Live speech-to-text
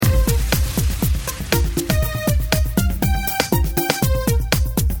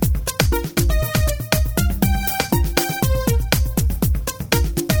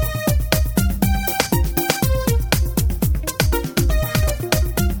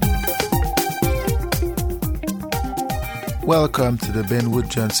Welcome to the Ben Wood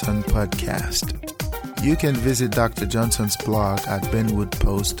Johnson podcast. You can visit Dr. Johnson's blog at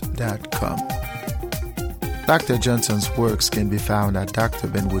benwoodpost.com. Dr. Johnson's works can be found at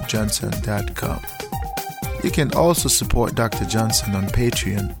drbenwoodjohnson.com. You can also support Dr. Johnson on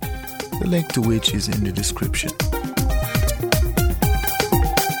Patreon, the link to which is in the description.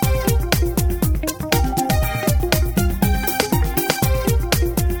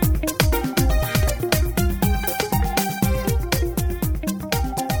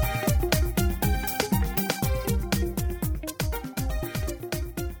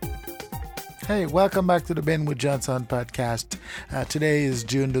 Hey, welcome back to the Ben Wood Johnson podcast. Today is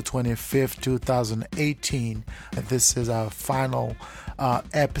June the 25th, 2018. This is our final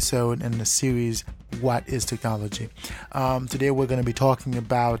episode in the series, What is Technology? Today we're going to be talking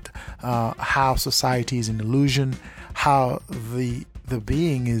about how society is an illusion, how the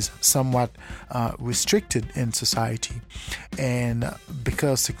being is somewhat restricted in society, and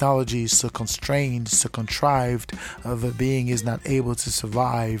because technology is so constrained, so contrived, the being is not able to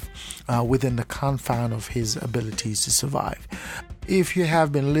survive within the confine of his abilities to survive. If you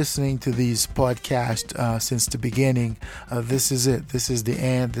have been listening to these podcasts since the beginning, this is it. This is the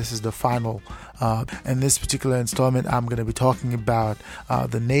end. This is the final. In this particular installment, I'm going to be talking about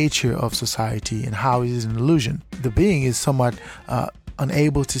the nature of society and how it is an illusion. The being is somewhat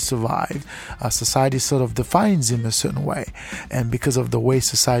unable to survive. Society sort of defines him a certain way, and because of the way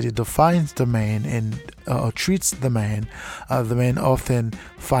society defines the man and treats the man often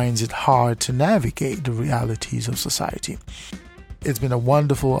finds it hard to navigate the realities of society. It's been a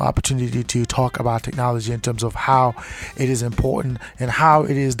wonderful opportunity to talk about technology in terms of how it is important and how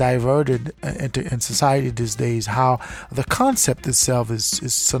it is diverted in society these days, how the concept itself is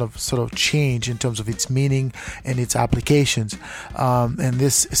sort of changed in terms of its meaning and its applications. And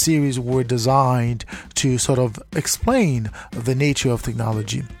this series were designed to sort of explain the nature of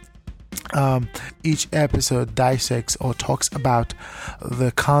technology. Each episode dissects or talks about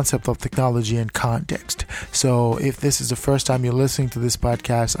the concept of technology and context. So if this is the first time you're listening to this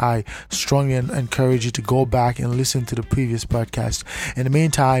podcast, I strongly encourage you to go back and listen to the previous podcast. In the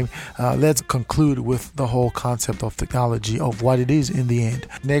meantime, let's conclude with the whole concept of technology, of what it is in the end.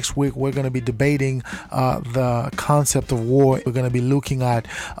 Next week, we're going to be debating the concept of war. We're going to be looking at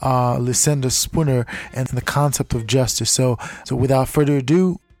Lysander Spooner and the concept of justice. So without further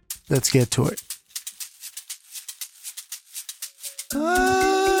ado, let's get to it.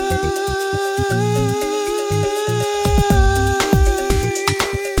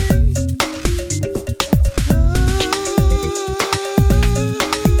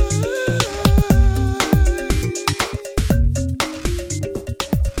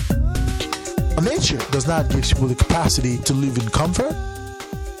 Nature does not give people the capacity to live in comfort.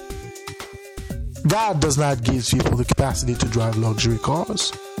 God does not give people the capacity to drive luxury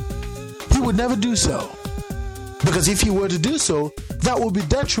cars. He would never do so, because if he were to do so, that would be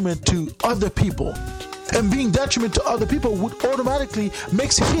detriment to other people, and being detriment to other people would automatically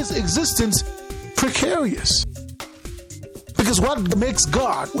make his existence precarious. Because what makes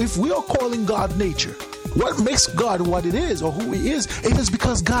God, if we are calling God nature, what makes God what it is or who he is, it is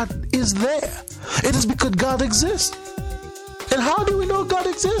because God is there. It is because God exists. And how do we know God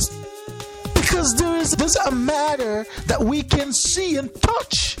exists? Because there's a matter that we can see and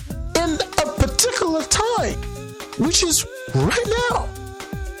touch in a particular time, which is right now.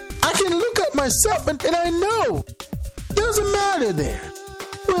 I can look at myself and I know there's a matter there.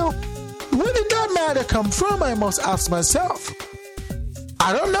 Well, where did that matter come from? I must ask myself.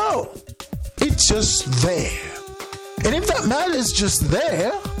 I don't know. It's just there. And if that matter is just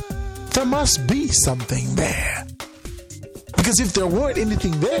there, there must be something there. Because if there weren't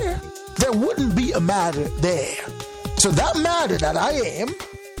anything there, there wouldn't be a matter there. So that matter that I am,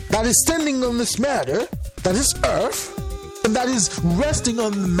 that is standing on this matter, that is earth, and that is resting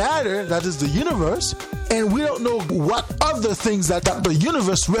on the matter, that is the universe, and we don't know what other things that the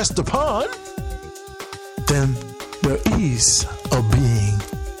universe rests upon, then there is a being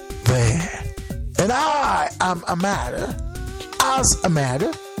there. And I am a matter. As a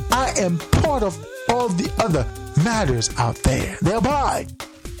matter, I am part of all the other matters out there. Thereby,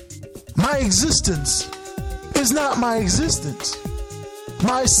 my existence is not my existence.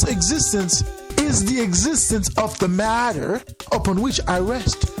 My existence is the existence of the matter upon which I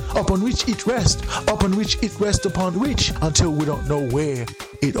rest, upon which it rests, upon which it rests, upon which, until we don't know where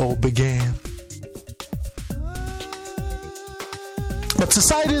it all began. But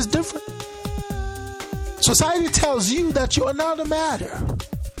society is different. Society tells you that you are not a matter.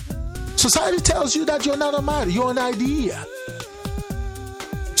 Society tells you that you're not a matter, you're an idea.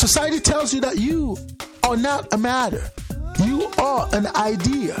 Society tells you that you are not a matter. You are an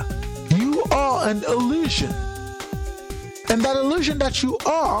idea. You are an illusion. And that illusion that you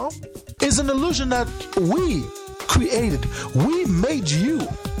are is an illusion that we created. We made you.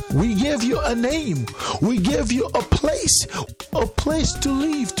 We gave you a name. We gave you a place to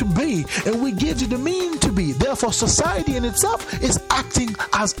live, to be, and we give you the meaning to be. Therefore, society in itself is acting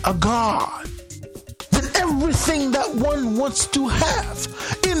as a god. Then everything that one wants to have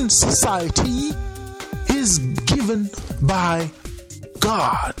in society is given by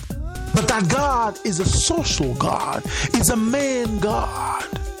God. But that God is a social God. It's a man God.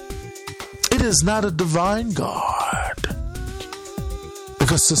 It is not a divine God.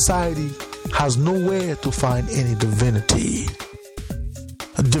 Because society has nowhere to find any divinity.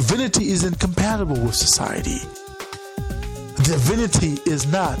 Divinity is incompatible with society. Divinity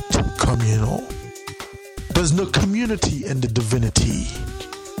is not communal. There's no community in the divinity.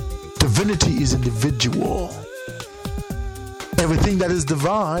 Divinity is individual. Everything that is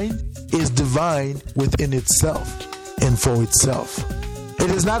divine within itself and for itself.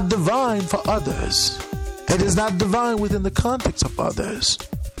 It is not divine for others. It is not divine within the context of others.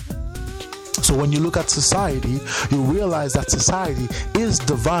 So when you look at society, you realize that society is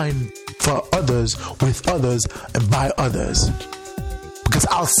divine for others, with others, and by others. Because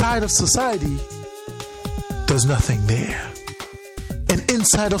outside of society, there's nothing there. And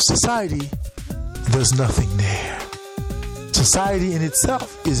inside of society, there's nothing there. Society in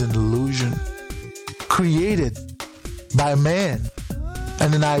itself is an illusion created by man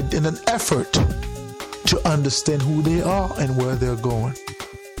and in an effort to understand who they are and where they're going.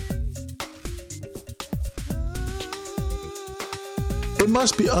 It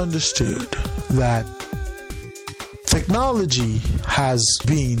must be understood that technology has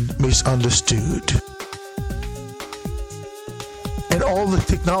been misunderstood. And all the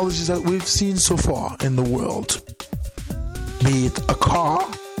technologies that we've seen so far in the world, be it a car,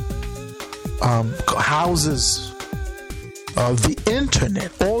 houses, the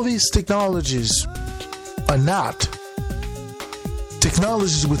internet, all these technologies are not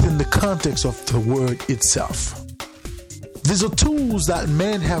technologies within the context of the word itself. These are tools that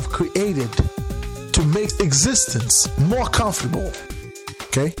men have created to make existence more comfortable.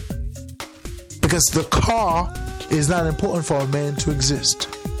 Okay? Because the car is not important for a man to exist.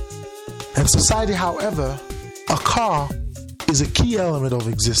 In society, however, a car is a key element of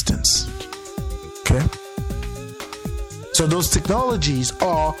existence. Okay? So those technologies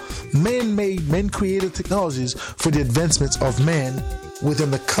are man-made, man-created technologies for the advancements of man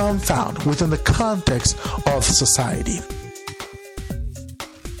within the context of society.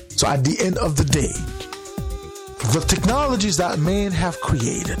 So at the end of the day, the technologies that men have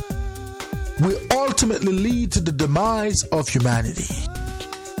created will ultimately lead to the demise of humanity.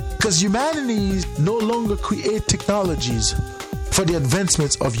 Because humanity no longer create technologies for the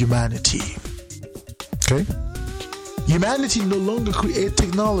advancements of humanity. Okay? Humanity no longer create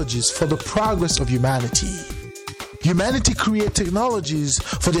technologies for the progress of humanity. Humanity create technologies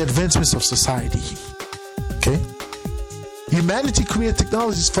for the advancements of society. Okay? Humanity create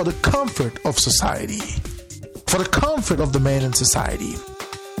technologies for the comfort of society, for the comfort of the man in society.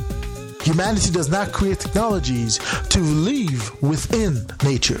 Humanity does not create technologies to live within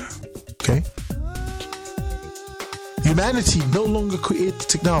nature. Okay? Humanity no longer creates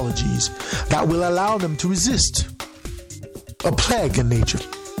technologies that will allow them to resist a plague in nature.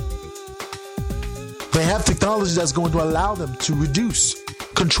 They have technology that's going to allow them to reduce,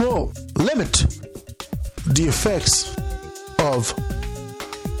 control, limit the effects of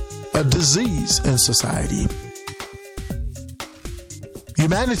a disease in society.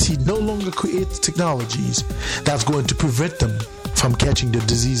 Humanity no longer creates technologies that's going to prevent them from catching the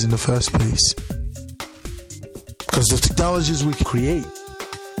disease in the first place. Because the technologies we create,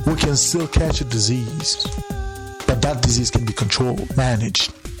 we can still catch a disease, but that disease can be controlled,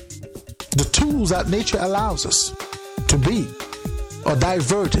 managed. The tools that nature allows us to be are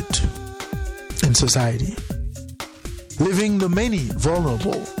diverted in society, leaving the many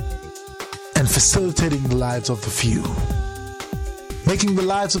vulnerable and facilitating the lives of the few, making the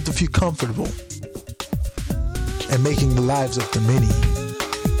lives of the few comfortable and making the lives of the many